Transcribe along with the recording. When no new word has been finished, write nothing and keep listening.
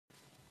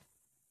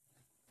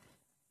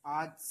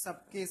आज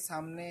सबके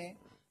सामने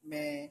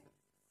मैं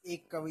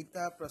एक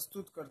कविता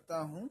प्रस्तुत करता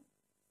हूँ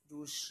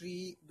जो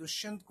श्री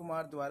दुष्यंत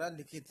कुमार द्वारा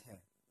लिखित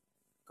है।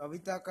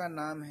 कविता का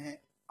नाम है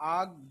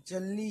आग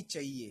जलनी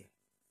चाहिए।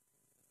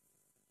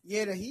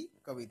 ये रही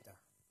कविता।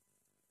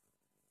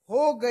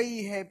 हो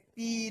गई है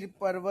पीर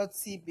पर्वत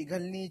सी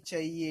पिघलनी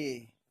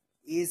चाहिए,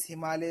 इस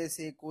हिमालय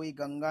से कोई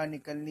गंगा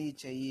निकलनी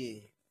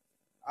चाहिए।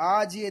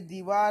 आज ये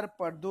दीवार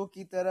पर्दों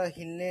की तरह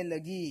हिलने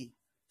लगी,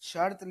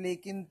 शर्त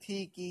लेकिन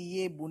थी कि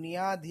ये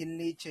बुनियाद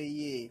हिलनी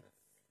चाहिए।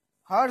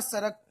 हर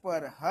सड़क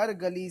पर, हर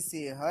गली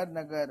से, हर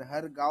नगर,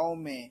 हर गांव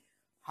में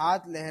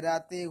हाथ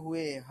लहराते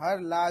हुए हर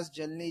लाश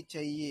जलनी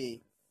चाहिए।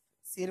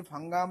 सिर्फ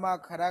हंगामा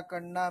खड़ा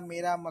करना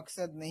मेरा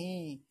मकसद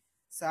नहीं,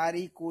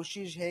 सारी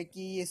कोशिश है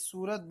कि ये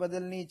सूरत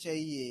बदलनी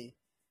चाहिए।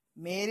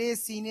 मेरे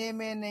सीने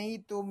में नहीं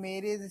तो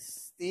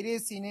तेरे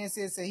सीने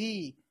से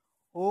सही,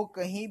 हो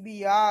कहीं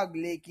भी आग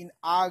लेकिन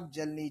आग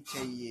जलनी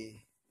चाहिए।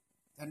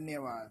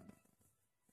 धन्यवाद।